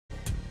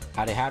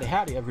Howdy, howdy,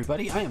 howdy,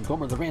 everybody. I am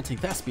Gomer the Ranting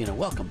Thespian, and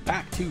welcome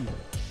back to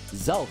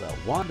Zelda,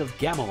 Wand of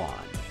Gamelon.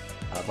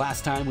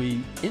 Last time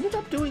we ended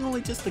up doing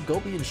only just the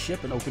Gobian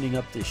ship and opening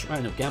up the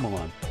Shrine of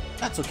Gamelon.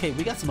 That's okay,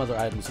 we got some other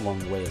items along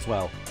the way as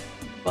well.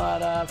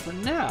 But for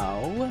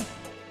now,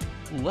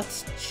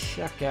 let's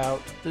check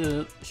out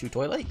the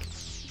Shoetoy Lake.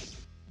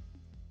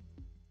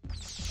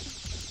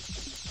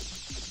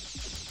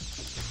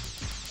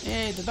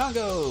 Hey, the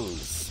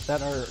dongos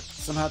that are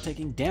somehow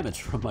taking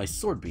damage from my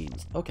sword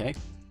beams. Okay.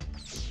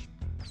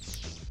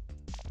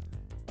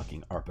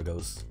 Fucking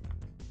Arpagos.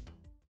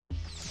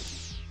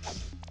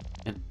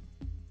 And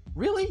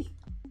really?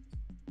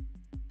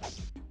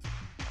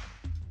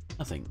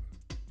 Nothing.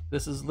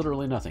 This is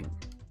literally nothing.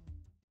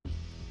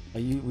 I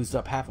used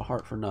up half a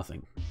heart for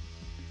nothing.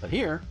 But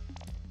here,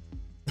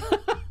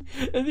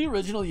 in the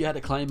original, you had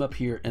to climb up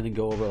here and then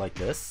go over like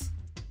this.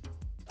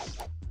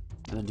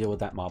 And then deal with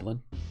that moblin.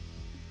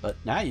 But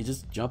now you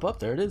just jump up,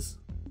 there it is.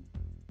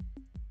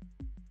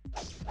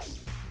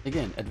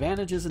 Again,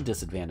 advantages and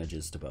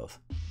disadvantages to both.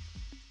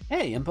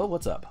 Hey, Impa,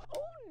 what's up?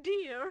 Oh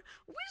dear,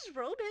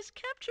 Wizrobe has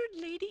captured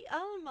Lady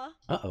Alma.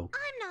 Uh-oh.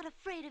 I'm not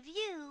afraid of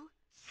you.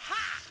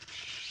 Ha!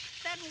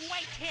 Then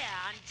wait here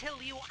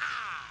until you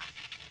are.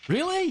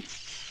 Really?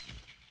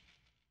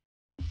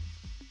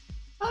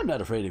 I'm not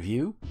afraid of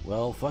you.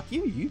 Well, fuck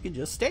you. You can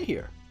just stay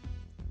here.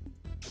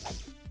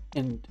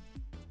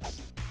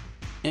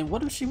 And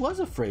what if she was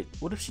afraid?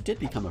 What if she did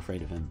become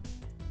afraid of him?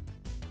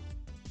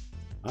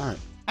 Alright.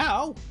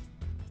 Ow!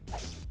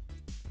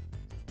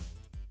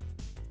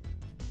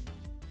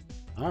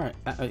 Alright.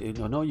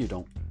 No, you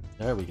don't.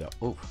 There we go.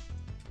 Oof.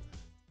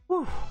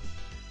 Whew.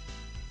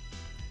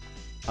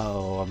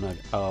 Oh, I'm not...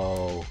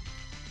 Oh.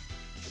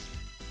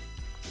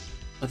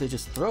 But they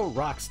just throw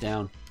rocks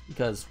down,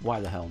 because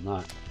why the hell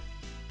not?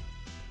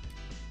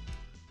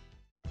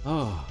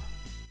 Oh.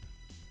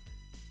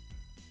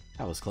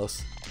 That was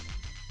close.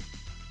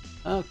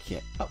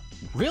 Okay. Oh,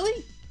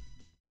 really?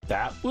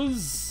 That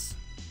was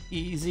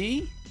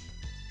easy.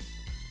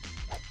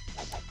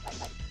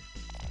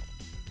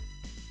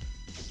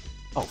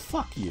 Oh,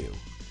 fuck you.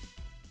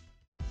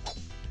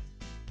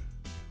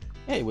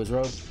 Hey,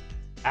 Wizrobe.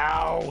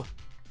 Ow!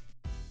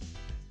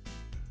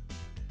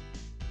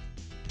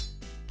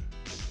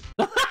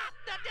 The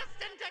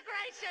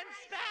disintegration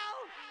spell!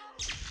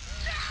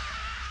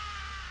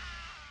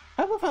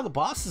 I love how the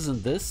bosses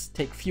in this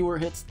take fewer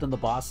hits than the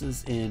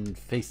bosses in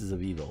Faces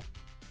of Evil.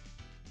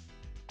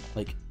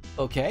 Like,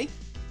 okay.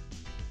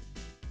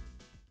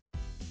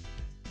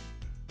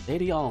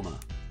 Lady Alma.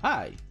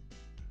 Hi.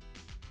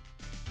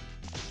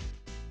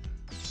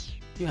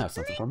 You have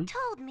something for me? Link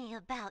told me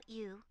about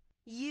you.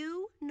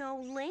 You know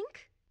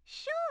Link?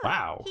 Sure.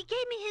 Wow. He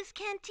gave me his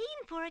canteen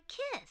for a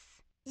kiss.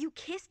 You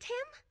kissed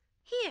him?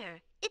 Here,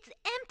 it's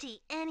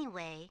empty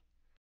anyway.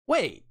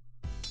 Wait.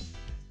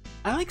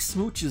 I like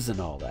smooches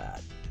and all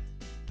that,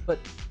 but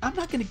I'm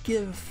not gonna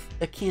give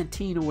a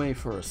canteen away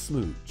for a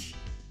smooch.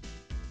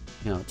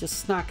 You know,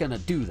 just not gonna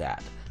do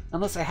that.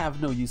 Unless I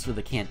have no use for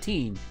the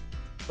canteen,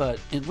 but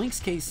in Link's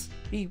case,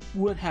 he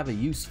would have a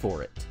use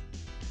for it.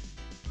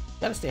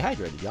 Gotta stay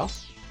hydrated, y'all.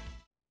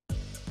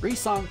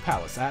 Resong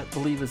Palace, I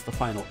believe, is the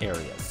final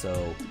area,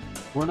 so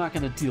we're not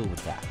gonna deal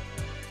with that.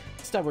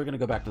 Instead, we're gonna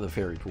go back to the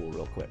fairy pool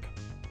real quick.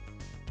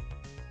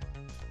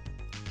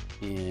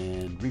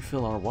 And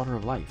refill our water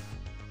of life.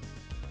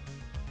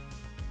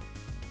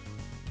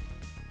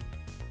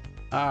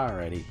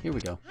 Alrighty, here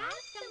we go. Have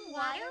some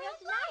water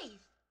of life.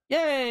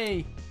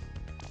 Yay!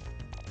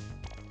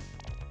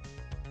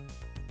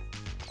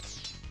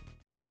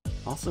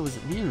 Also, is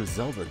it me or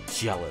Zelda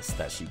jealous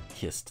that she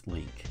kissed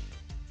Link?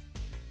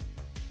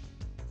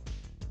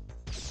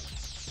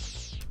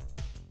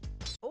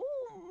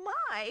 Oh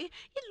my,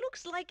 it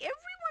looks like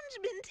everyone's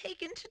been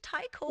taken to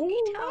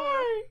Taikogi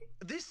Tower.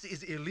 This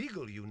is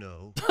illegal, you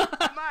know.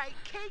 My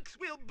cakes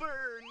will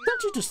burn.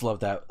 Don't you just love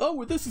that? Oh,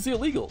 well, this is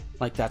illegal.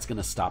 Like that's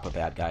gonna stop a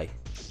bad guy.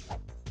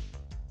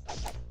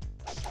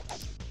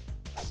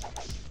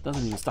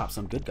 Doesn't even stop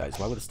some good guys.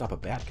 Why would it stop a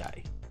bad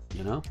guy?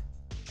 You know?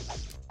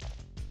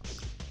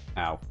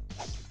 Ow.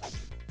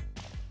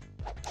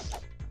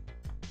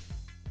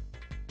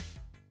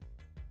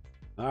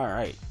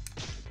 Alright.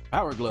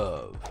 Power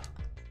Glove.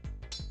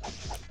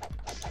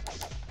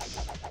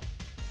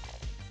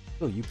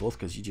 Oh, you both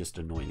because you just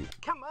annoy me.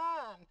 Come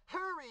on,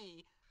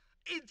 hurry.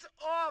 It's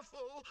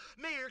awful.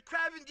 Mayor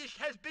Cavendish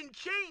has been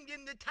chained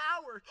in the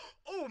tower.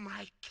 Oh,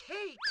 my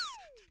cakes.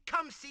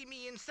 Come see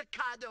me in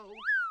Sakado.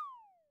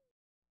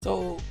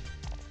 So,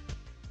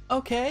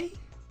 okay.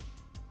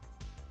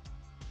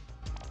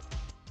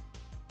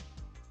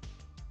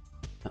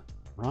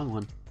 Wrong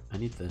one. I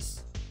need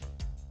this.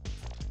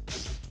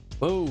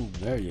 Boom!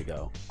 There you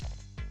go.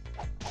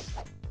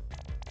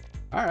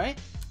 Alright.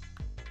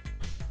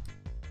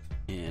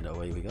 And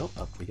away we go.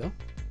 Up we go.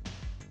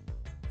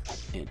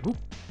 And whoop.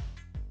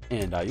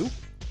 And whoop.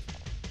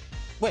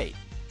 Wait.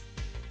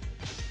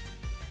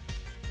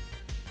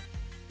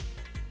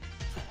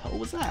 What the hell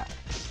was that?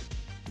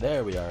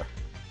 There we are.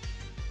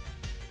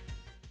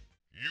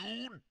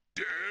 You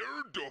dare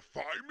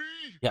defy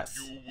me? Yes.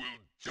 You will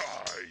Die!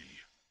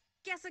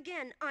 Guess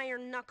again,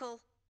 Iron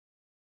Knuckle.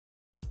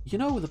 You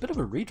know, with a bit of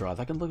a redraw,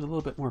 that can look a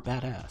little bit more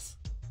badass.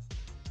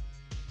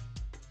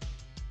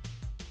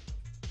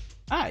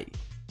 Hi!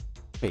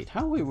 Wait,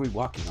 how are we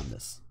walking on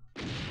this?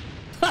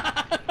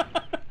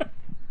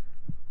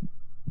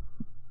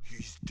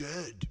 He's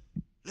dead.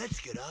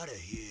 Let's get out of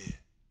here.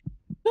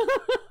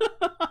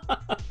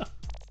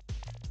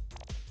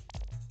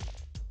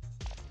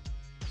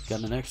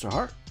 Got an extra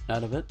heart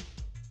out of it.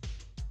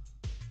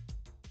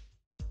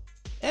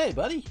 Hey,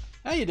 buddy.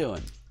 How you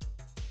doing?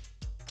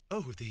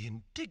 Oh, the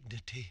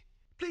indignity.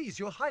 Please,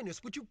 Your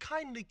Highness, would you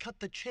kindly cut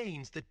the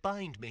chains that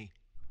bind me?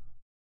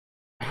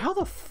 How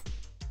the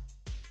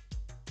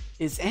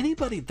is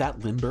anybody that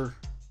limber?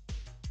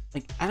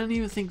 Like, I don't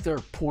even think there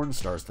are porn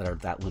stars that are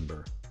that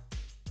limber.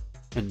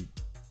 And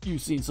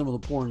you've seen some of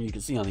the porn you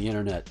can see on the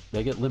internet.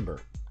 They get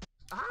limber.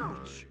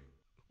 Ouch!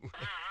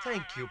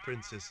 Thank you,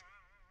 Princess.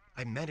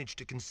 I managed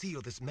to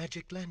conceal this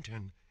magic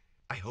lantern.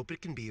 I hope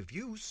it can be of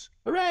use.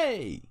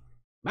 Hooray!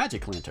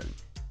 Magic lantern.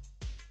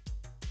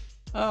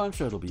 Oh, I'm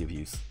sure it'll be of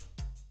use.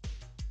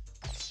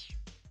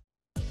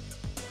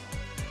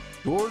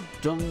 Door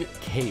Dung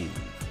Cave.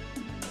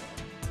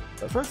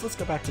 But first, let's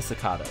go back to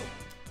Staccato.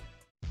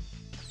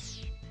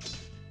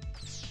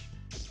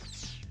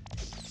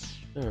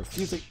 There are a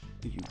few things.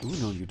 Oh,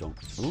 no, you don't.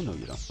 Oh, no,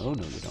 you don't. Oh,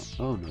 no, you don't.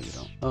 Oh, no, you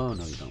don't. Oh,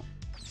 no, you don't.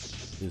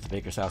 The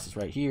baker's house is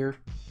right here.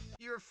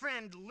 Your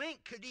friend Link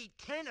could eat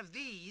 10 of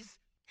these.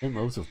 10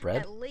 loaves of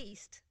bread. At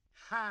least.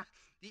 Ha!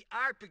 The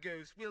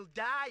Arpagos will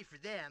die for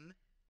them.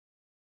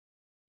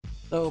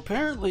 So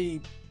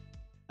apparently,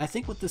 I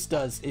think what this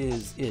does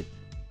is it...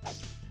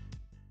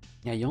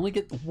 Yeah, you only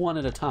get one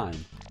at a time.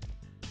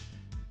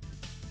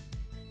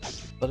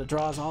 But it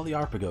draws all the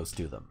Arpagos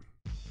to them.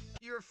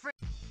 Your friend...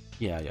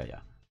 Yeah. You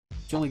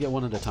only get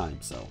one at a time,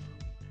 so...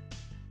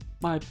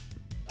 My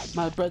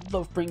bread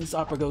loaf brings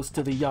Arpagos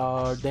to the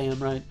yard, damn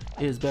right.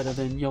 Is better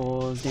than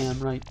yours, damn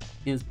right.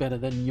 Is better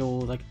than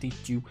yours, I can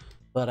teach you.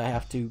 But I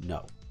have to...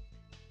 No.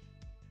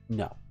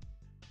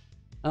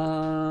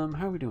 How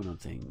are we doing on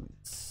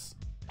things?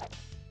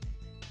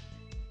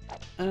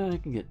 I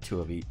can get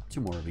two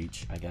more of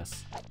each, I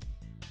guess.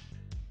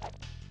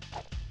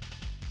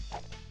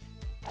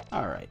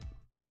 Alright.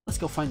 Let's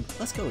go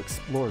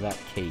explore that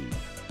cave.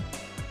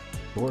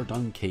 Door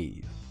Dung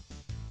Cave.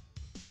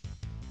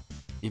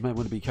 You might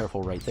want to be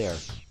careful right there.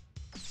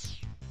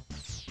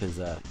 Because,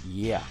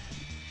 yeah.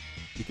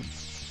 You could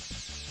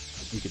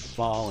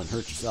fall and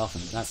hurt yourself,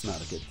 and that's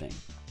not a good thing.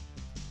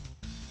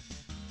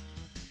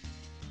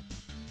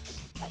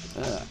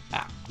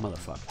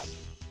 Motherfucker.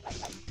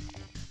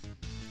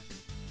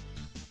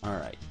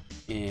 Alright.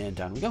 And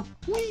down we go.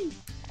 Whee!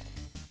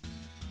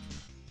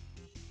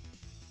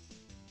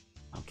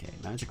 Okay,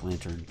 magic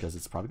lantern, because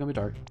it's probably gonna be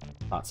dark.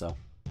 Thought so.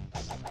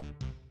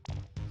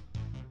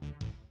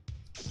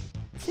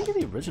 I think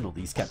in the original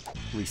these kept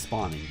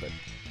respawning, but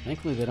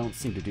thankfully they don't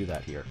seem to do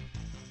that here.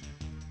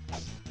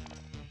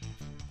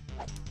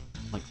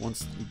 Like,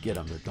 once you get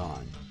them, they're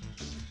gone.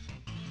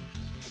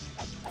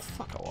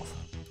 Fuck off.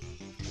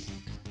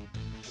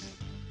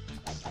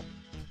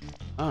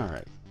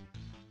 Alright.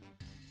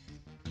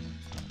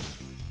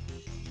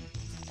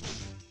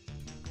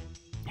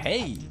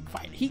 Hey!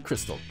 Fine heat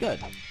crystal. Good.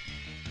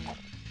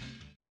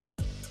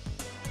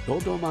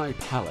 Dodomai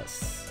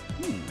Palace.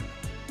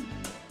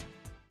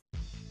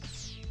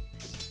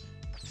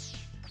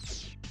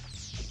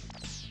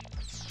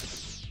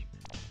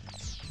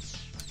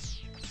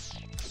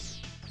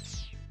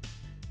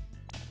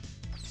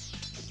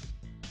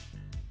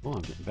 Oh,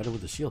 I'm getting better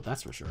with the shield,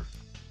 that's for sure.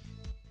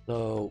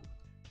 So...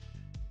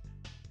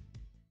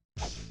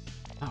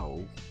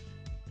 Ow.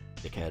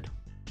 Dickhead.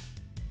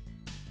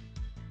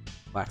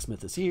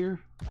 Blacksmith is here.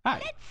 Hi!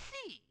 Let's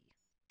see.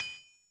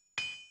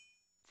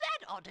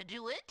 That ought to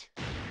do it.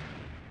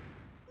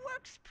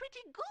 Works pretty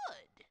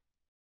good.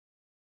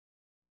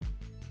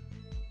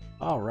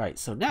 Alright,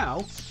 so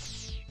now,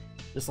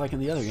 just like in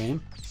the other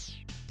game,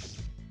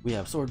 we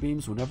have sword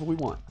beams whenever we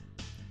want.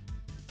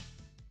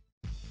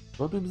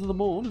 Sword beams in the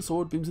morning,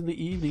 sword beams in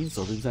the evening,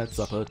 sword beams at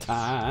supper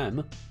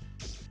time.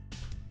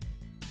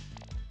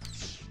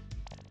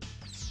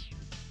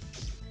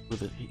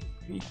 With a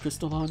heat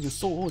crystal on your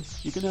sword,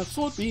 you can have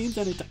sword beams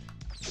anytime.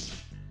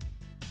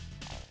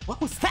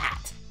 What was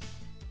that?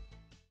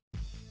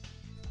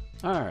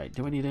 Alright,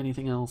 do I need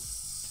anything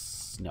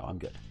else? No, I'm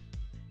good.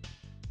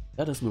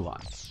 Let us move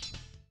on.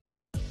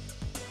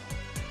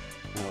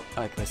 Now,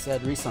 like I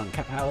said, Resong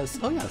Palace.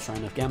 Oh yeah,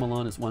 Shrine of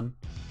Gamelon is one.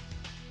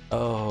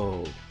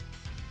 Oh.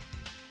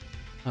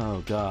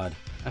 Oh god.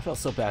 I felt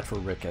so bad for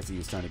Rick as he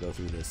was trying to go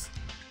through this.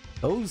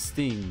 Those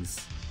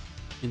things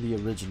in the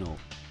original.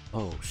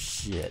 Oh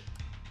shit.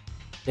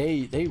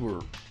 They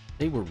were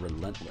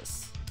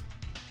relentless.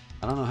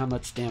 I don't know how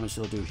much damage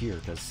they'll do here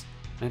because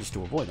I managed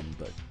to avoid them,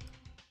 but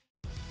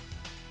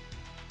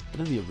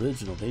in the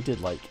original they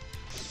did like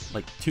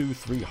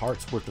 2-3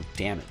 hearts worth of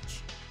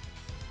damage.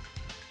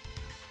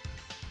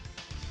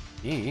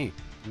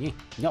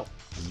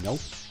 No.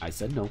 I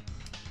said no.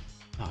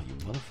 Oh, you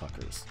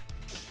motherfuckers.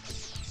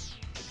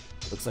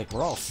 Looks like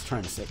we're all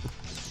trying to say,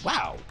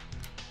 wow!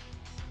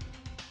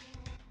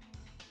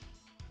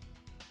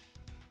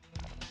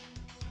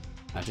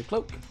 Magic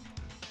cloak.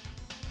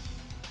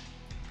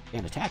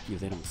 Can't attack you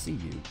if they don't see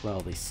you.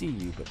 Well, they see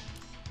you, but...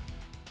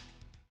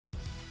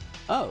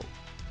 Oh.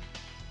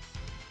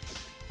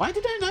 Why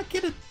did I not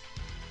get a...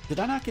 Did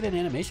I not get an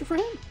animation for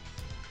him?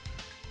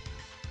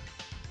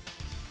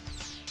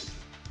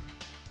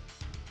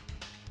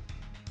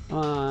 Come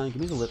on,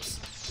 give me the lips.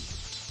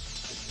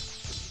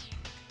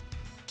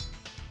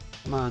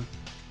 Come on.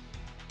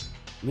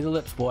 Give me the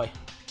lips, boy.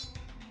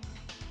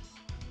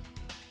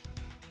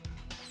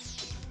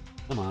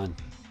 Come on.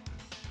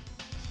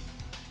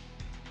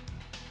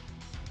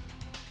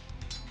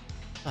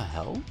 What the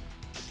hell?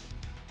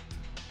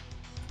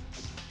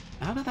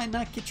 How did I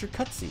not get your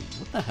cutscene?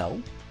 What the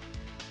hell?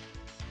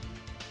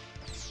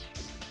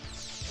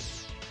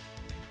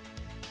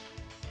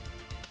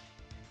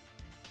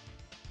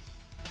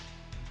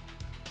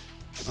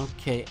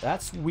 Okay,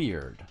 that's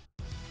weird.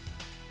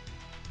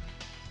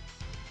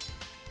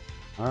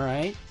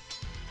 Alright.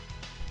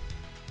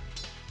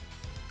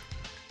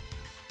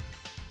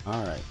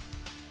 Alright.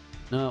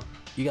 No,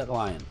 you got the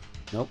lion.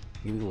 Nope,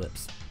 give me the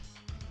lips.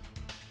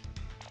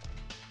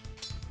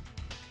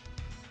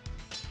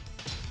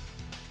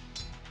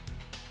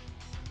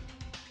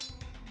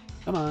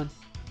 Come on.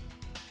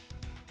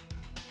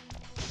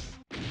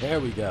 There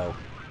we go.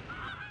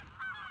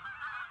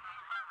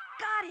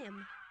 Got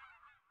him.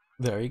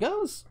 There he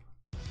goes.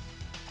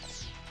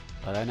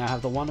 But I now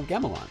have the wand of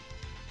Gamelon.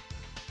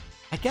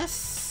 I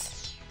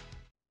guess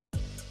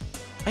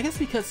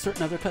because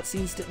certain other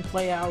cutscenes didn't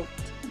play out,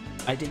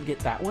 I didn't get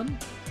that one.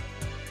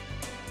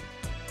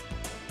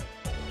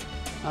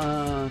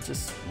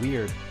 Just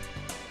weird.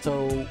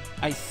 So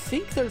I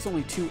think there's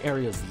only 2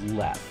 areas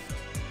left.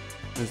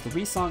 There's the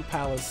Resong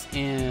Palace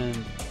and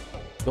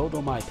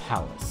Godomai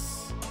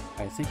Palace.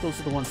 I think those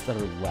are the ones that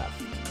are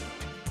left.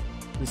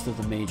 At least they're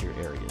the major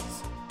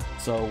areas.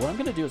 So what I'm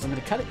going to do is I'm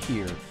going to cut it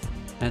here,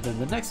 and then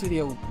the next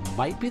video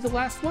might be the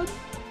last one.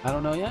 I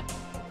don't know yet.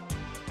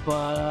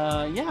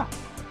 But yeah,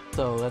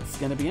 so that's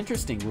going to be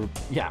interesting.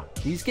 Yeah,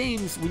 these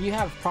games, when you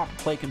have proper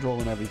play control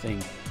and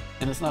everything,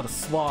 and it's not a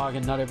slog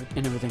and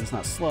everything's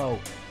not slow,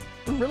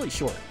 they're really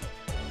short.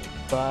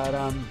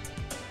 But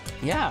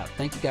yeah,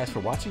 thank you guys for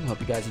watching. Hope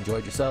you guys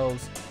enjoyed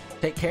yourselves.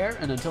 Take care,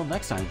 and until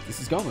next time,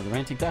 this is Gomer, the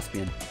Ranting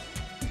Thespian,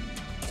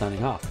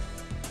 signing off.